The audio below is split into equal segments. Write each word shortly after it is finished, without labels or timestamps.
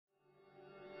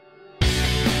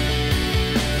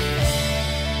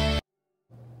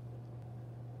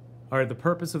All right, the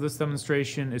purpose of this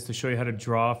demonstration is to show you how to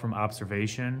draw from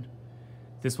observation.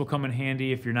 This will come in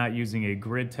handy if you're not using a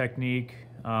grid technique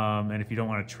and if you don't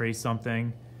want to trace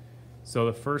something. So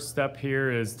the first step here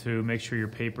is to make sure your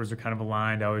papers are kind of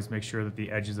aligned. I always make sure that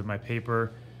the edges of my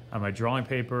paper on my drawing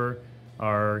paper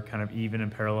are kind of even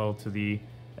and parallel to the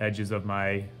edges of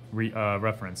my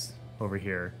reference over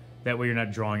here. That way you're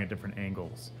not drawing at different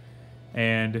angles.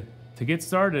 And to get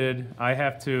started, I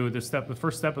have to, the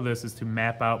first step of this is to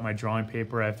map out my drawing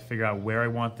paper. I have to figure out where I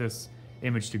want this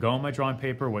image to go on my drawing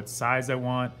paper, what size I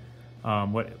want,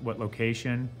 what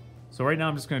location. So right now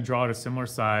I'm just going to draw it a similar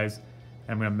size.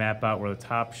 And I'm going to map out where the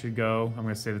top should go. I'm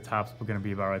going to say the top's going to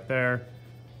be about right there.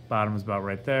 Bottom is about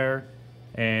right there.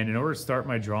 And in order to start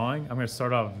my drawing, I'm going to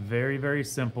start off very, very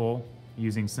simple,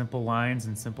 using simple lines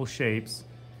and simple shapes.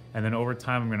 And then over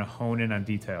time, I'm going to hone in on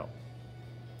detail.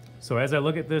 So as I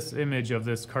look at this image of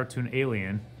this cartoon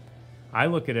alien, I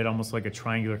look at it almost like a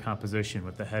triangular composition,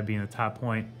 with the head being the top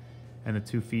point and the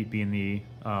 2 feet being the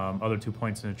other 2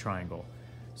 points in a triangle.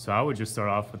 So I would just start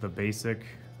off with a basic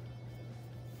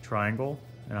triangle,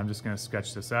 and I'm just going to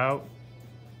sketch this out.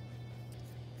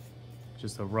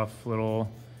 Just a rough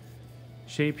little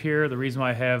shape here. The reason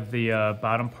why I have the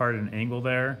bottom part at an angle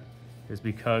there is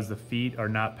because the feet are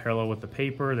not parallel with the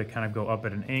paper. They kind of go up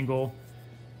at an angle.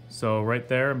 So right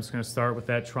there, I'm just going to start with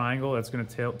that triangle. That's going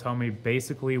to tell me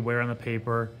basically where on the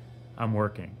paper I'm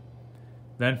working.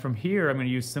 Then from here, I'm going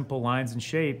to use simple lines and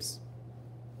shapes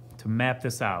to map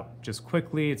this out. Just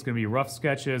quickly, it's going to be rough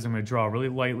sketches. I'm going to draw really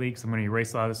lightly because I'm going to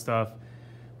erase a lot of stuff.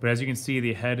 But as you can see,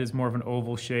 the head is more of an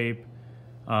oval shape.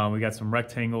 We got some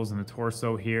rectangles in the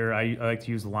torso here. I like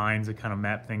to use lines to kind of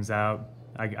map things out.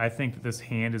 I think that this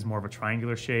hand is more of a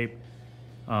triangular shape.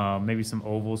 Maybe some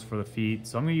ovals for the feet.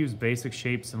 So I'm going to use basic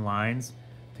shapes and lines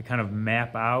to kind of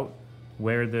map out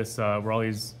where where all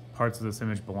these parts of this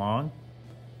image belong.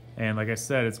 And like I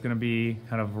said, it's going to be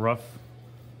kind of rough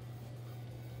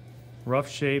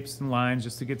shapes and lines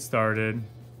just to get started.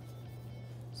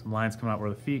 Some lines come out where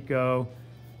the feet go.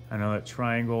 I know that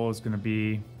triangle is going to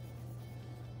be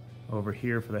over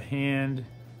here for the hand.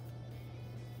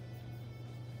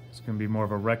 It's going to be more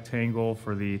of a rectangle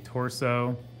for the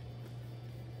torso.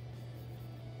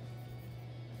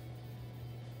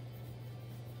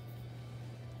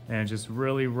 And just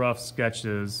really rough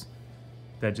sketches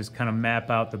that just kind of map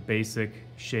out the basic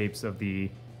shapes of the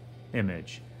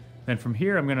image. Then from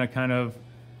here, I'm going to kind of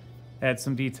add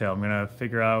some detail. I'm going to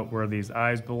figure out where these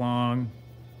eyes belong.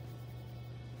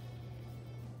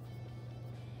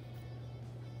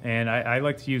 And I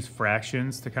like to use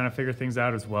fractions to kind of figure things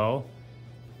out as well.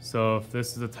 So if this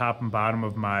is the top and bottom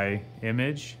of my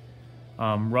image,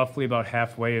 roughly about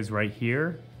halfway is right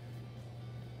here.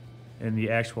 In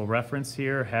the actual reference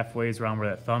here, halfway is around where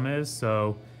that thumb is.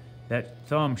 So that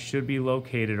thumb should be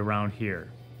located around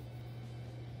here.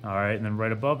 All right, and then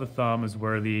right above the thumb is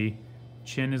where the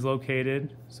chin is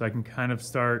located. So I can kind of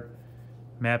start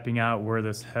mapping out where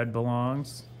this head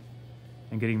belongs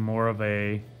and getting more of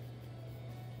a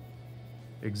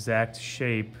exact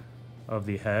shape of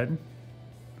the head.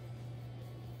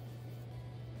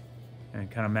 And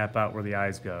kind of map out where the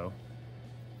eyes go.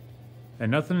 And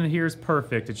nothing in here is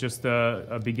perfect. It's just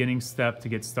a beginning step to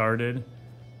get started.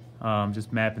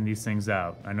 Just mapping these things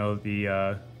out. I know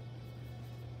the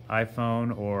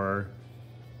iPhone or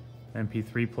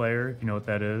MP3 player, if you know what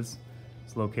that is,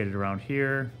 it's located around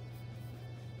here.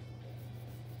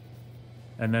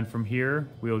 And then from here,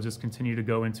 we'll just continue to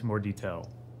go into more detail.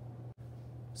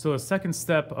 So the second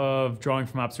step of drawing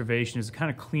from observation is to kind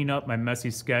of clean up my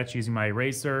messy sketch using my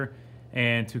eraser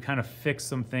and to kind of fix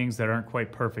some things that aren't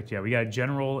quite perfect yet. We got a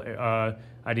general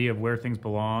idea of where things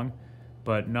belong,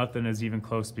 but nothing is even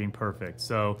close to being perfect.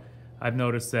 So I've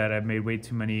noticed that I've made way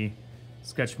too many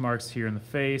sketch marks here in the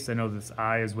face. I know this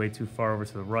eye is way too far over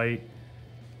to the right.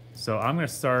 So I'm going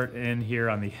to start in here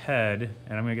on the head,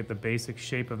 and I'm going to get the basic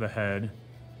shape of the head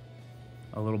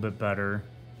a little bit better.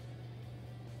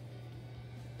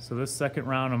 So this second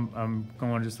round, I'm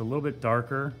going just a little bit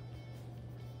darker.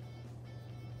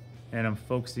 And I'm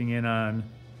focusing in on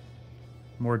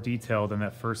more detail than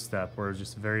that first step, where it's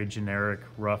just very generic,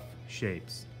 rough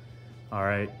shapes. All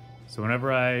right, so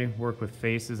whenever I work with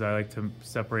faces, I like to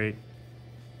separate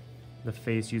the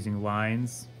face using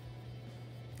lines.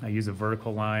 I use a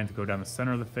vertical line to go down the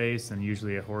center of the face, and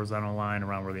usually a horizontal line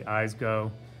around where the eyes go.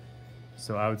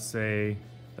 So I would say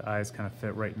the eyes kind of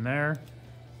fit right in there.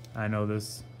 I know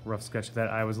this rough sketch of that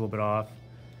eye was a little bit off.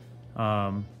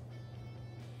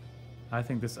 I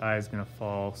think this eye is going to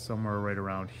fall somewhere right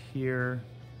around here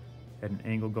at an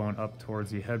angle going up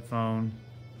towards the headphone,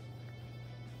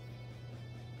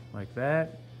 like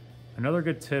that. Another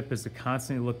good tip is to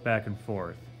constantly look back and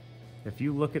forth. If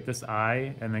you look at this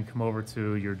eye and then come over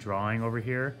to your drawing over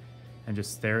here and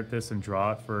just stare at this and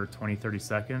draw it for 20, 30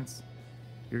 seconds,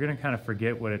 you're gonna kind of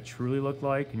forget what it truly looked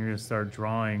like, and you're gonna start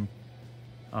drawing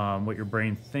what your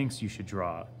brain thinks you should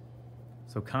draw.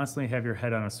 So constantly have your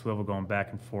head on a swivel going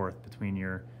back and forth between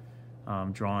your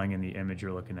drawing and the image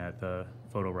you're looking at, the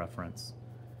photo reference.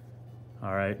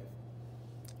 All right.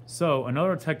 So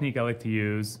another technique I like to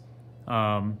use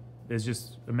is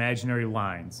just imaginary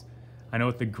lines. I know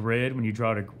with the grid, when you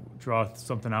draw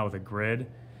something out with a grid,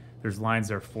 there's lines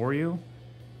there for you.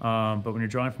 But when you're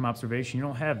drawing from observation, you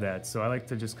don't have that. So I like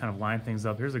to just kind of line things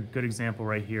up. Here's a good example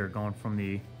right here, going from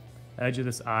the edge of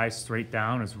this eye straight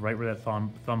down is right where that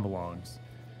thumb belongs.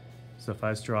 So if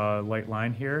I just draw a light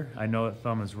line here, I know that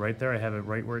thumb is right there. I have it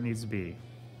right where it needs to be,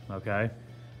 okay?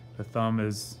 The thumb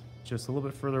is just a little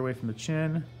bit further away from the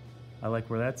chin. I like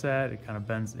where that's at. It kind of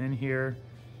bends in here.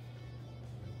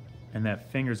 And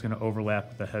that finger is going to overlap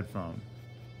with the headphone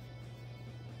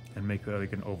and make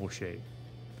like an oval shape.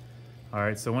 All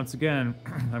right, so once again,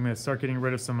 I'm going to start getting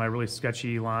rid of some of my really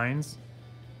sketchy lines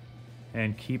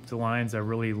and keep the lines I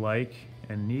really like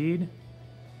and need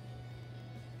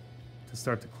to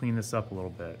start to clean this up a little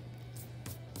bit.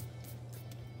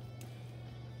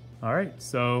 All right,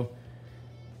 so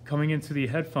coming into the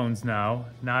headphones now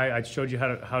I showed you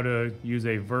how to use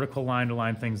a vertical line to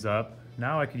line things up.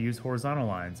 Now I could use horizontal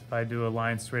lines. If I do a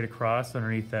line straight across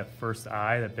underneath that first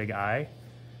eye, that big eye,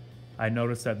 I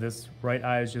notice that this right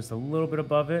eye is just a little bit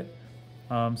above it.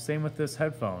 Same with this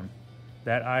headphone.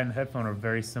 That eye and the headphone are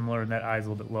very similar, and that eye is a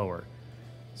little bit lower.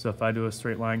 So if I do a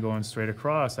straight line going straight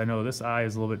across, I know this eye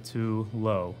is a little bit too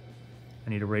low. I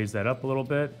need to raise that up a little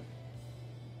bit.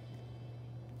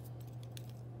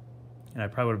 And I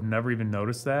probably would have never even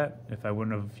noticed that if I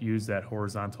wouldn't have used that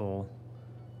horizontal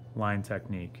line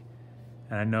technique.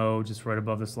 And I know just right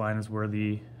above this line is where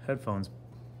the headphones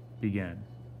begin.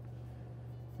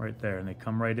 Right there, and they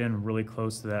come right in really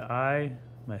close to that eye.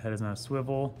 My head is on a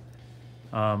swivel.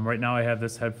 Right now I have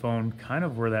this headphone kind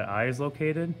of where that eye is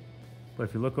located, but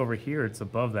if you look over here, it's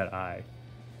above that eye.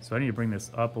 So I need to bring this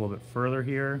up a little bit further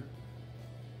here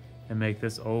and make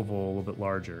this oval a little bit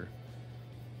larger.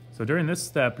 So during this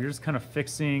step, you're just kind of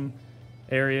fixing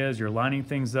areas, you're lining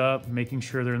things up, making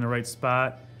sure they're in the right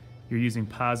spot. You're using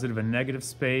positive and negative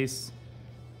space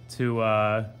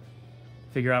to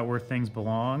figure out where things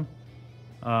belong.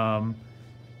 And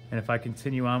if I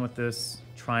continue on with this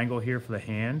triangle here for the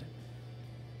hand,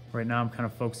 right now I'm kind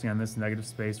of focusing on this negative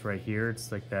space right here.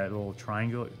 It's like that little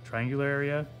triangular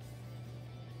area.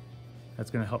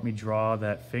 That's going to help me draw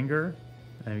that finger.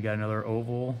 And we got another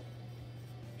oval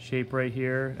shape right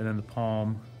here, and then the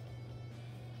palm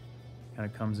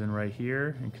kind of comes in right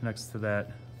here and connects to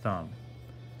that thumb.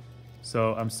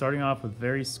 So I'm starting off with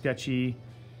very sketchy,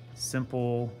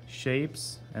 simple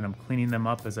shapes, and I'm cleaning them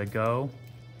up as I go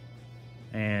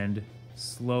and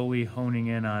slowly honing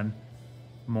in on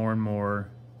more and more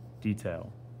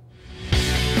detail.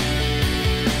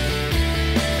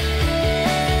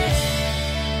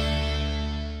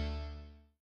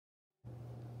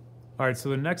 All right, so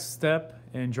the next step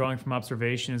in drawing from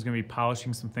observation is going to be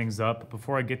polishing some things up. But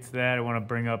before I get to that, I want to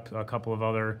bring up a couple of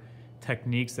other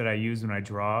techniques that I use when I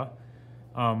draw.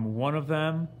 One of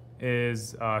them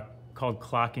is called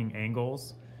clocking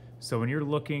angles. So when you're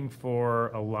looking for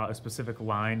a specific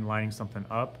line, lining something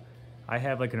up, I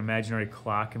have like an imaginary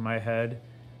clock in my head,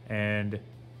 and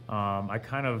I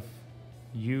kind of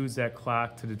use that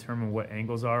clock to determine what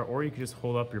angles are, or you could just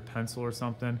hold up your pencil or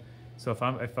something. So if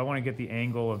I want to get the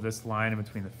angle of this line in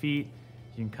between the feet,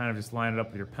 you can kind of just line it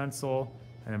up with your pencil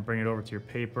and then bring it over to your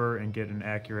paper and get an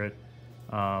accurate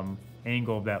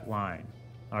angle of that line.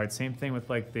 All right, same thing with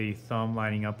like the thumb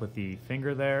lining up with the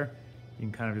finger there. You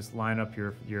can kind of just line up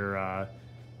your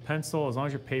pencil, as long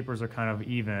as your papers are kind of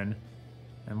even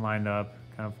and lined up,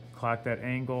 kind of clock that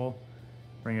angle,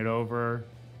 bring it over.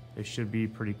 It should be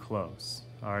pretty close.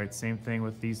 All right, same thing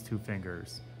with these two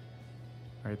fingers.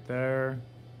 Right there.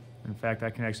 In fact, I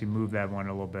can actually move that one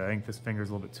a little bit. I think this finger is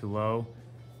a little bit too low.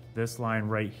 This line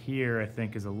right here, I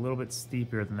think, is a little bit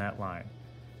steeper than that line.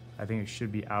 I think it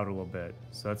should be out a little bit.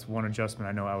 So that's one adjustment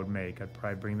I know I would make. I'd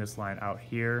probably bring this line out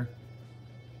here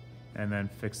and then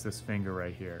fix this finger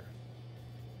right here.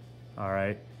 All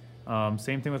right.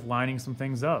 Same thing with lining some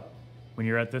things up. When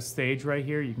you're at this stage right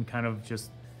here, you can kind of just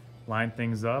line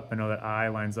things up. I know that eye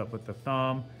lines up with the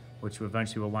thumb, which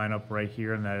eventually will line up right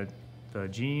here in the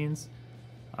jeans.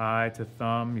 Eye to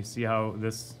thumb, you see how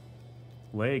this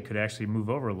leg could actually move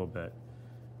over a little bit.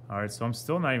 All right, so I'm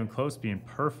still not even close to being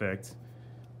perfect,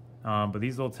 but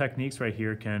these little techniques right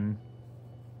here can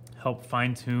help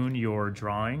fine-tune your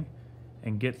drawing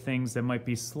and get things that might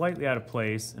be slightly out of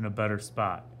place in a better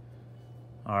spot.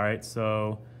 All right,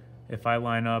 so if I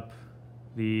line up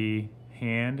the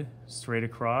hand straight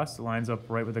across, it lines up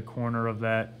right with the corner of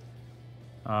that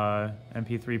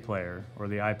MP3 player or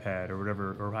the iPad or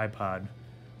whatever, or iPod,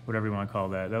 whatever you want to call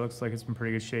that. That looks like it's in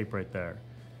pretty good shape right there.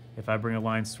 If I bring a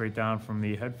line straight down from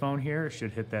the headphone here, it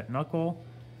should hit that knuckle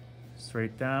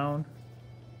straight down.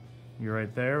 You're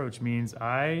right there, which means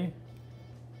I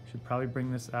should probably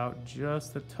bring this out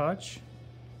just a touch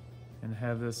and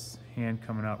have this hand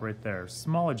coming out right there.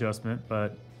 Small adjustment,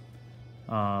 but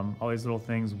all these little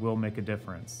things will make a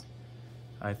difference.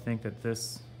 I think that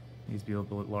this needs to be a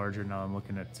little bit larger now I'm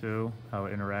looking at too, how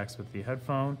it interacts with the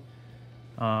headphone.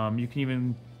 You can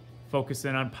even focus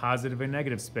in on positive and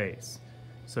negative space.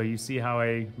 So you see how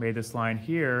I made this line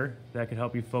here, that could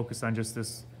help you focus on just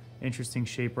this interesting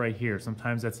shape right here.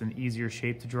 Sometimes that's an easier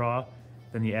shape to draw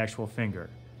than the actual finger.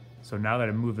 So now that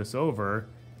I move this over,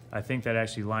 I think that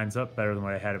actually lines up better than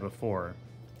what I had it before.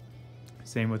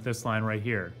 Same with this line right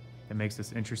here. It makes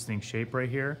this interesting shape right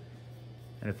here.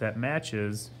 And if that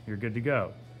matches, you're good to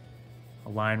go. A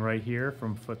line right here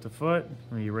from foot to foot.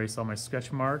 Let me erase all my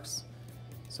sketch marks.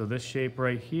 So this shape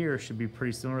right here should be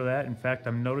pretty similar to that. In fact,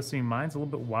 I'm noticing mine's a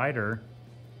little bit wider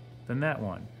than that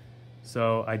one.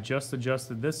 So I just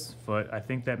adjusted this foot. I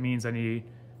think that means I need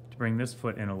to bring this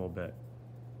foot in a little bit.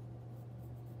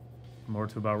 More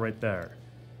to about right there.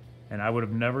 And I would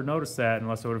have never noticed that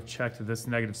unless I would have checked this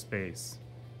negative space.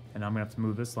 And I'm gonna have to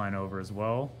move this line over as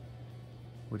well,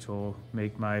 which will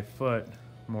make my foot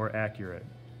more accurate.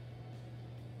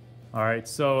 All right,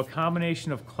 so a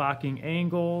combination of clocking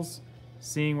angles,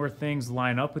 seeing where things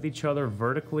line up with each other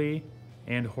vertically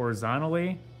and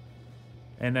horizontally,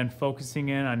 and then focusing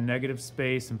in on negative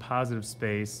space and positive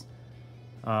space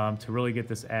to really get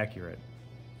this accurate.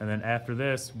 And then after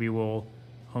this, we will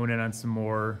hone in on some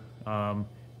more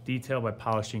detail by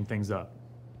polishing things up.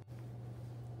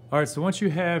 All right, so once you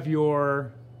have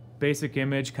your basic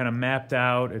image kind of mapped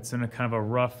out, it's in a kind of a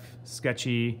rough,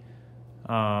 sketchy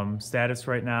status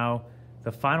right now.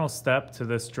 The final step to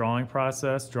this drawing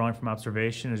process, drawing from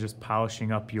observation, is just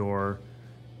polishing up your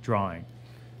drawing.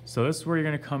 So this is where you're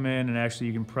going to come in and actually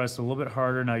you can press a little bit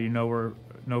harder. Now you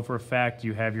know for a fact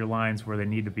you have your lines where they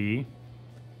need to be.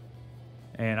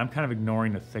 And I'm kind of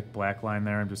ignoring the thick black line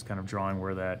there. I'm just kind of drawing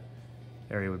where that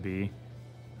area would be.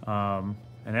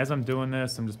 And as I'm doing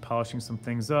this, I'm just polishing some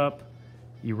things up,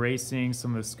 erasing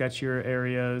some of the sketchier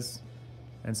areas.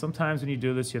 And sometimes when you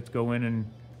do this, you have to go in and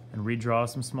redraw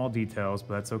some small details,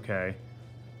 but that's okay.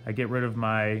 I get rid of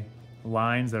my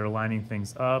lines that are lining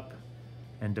things up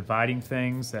and dividing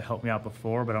things that helped me out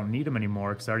before, but I don't need them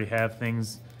anymore because I already have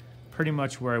things pretty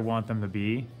much where I want them to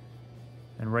be.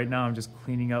 And right now I'm just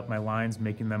cleaning up my lines,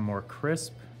 making them more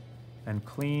crisp and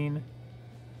clean,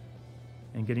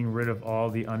 and getting rid of all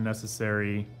the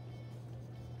unnecessary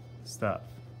stuff.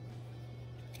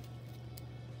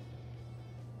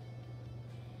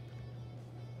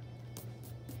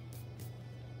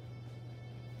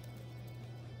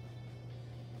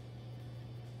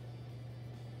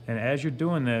 And as you're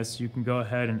doing this, you can go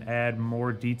ahead and add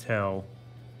more detail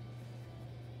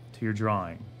to your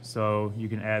drawing. So you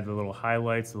can add the little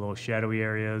highlights, the little shadowy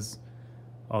areas,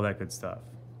 all that good stuff.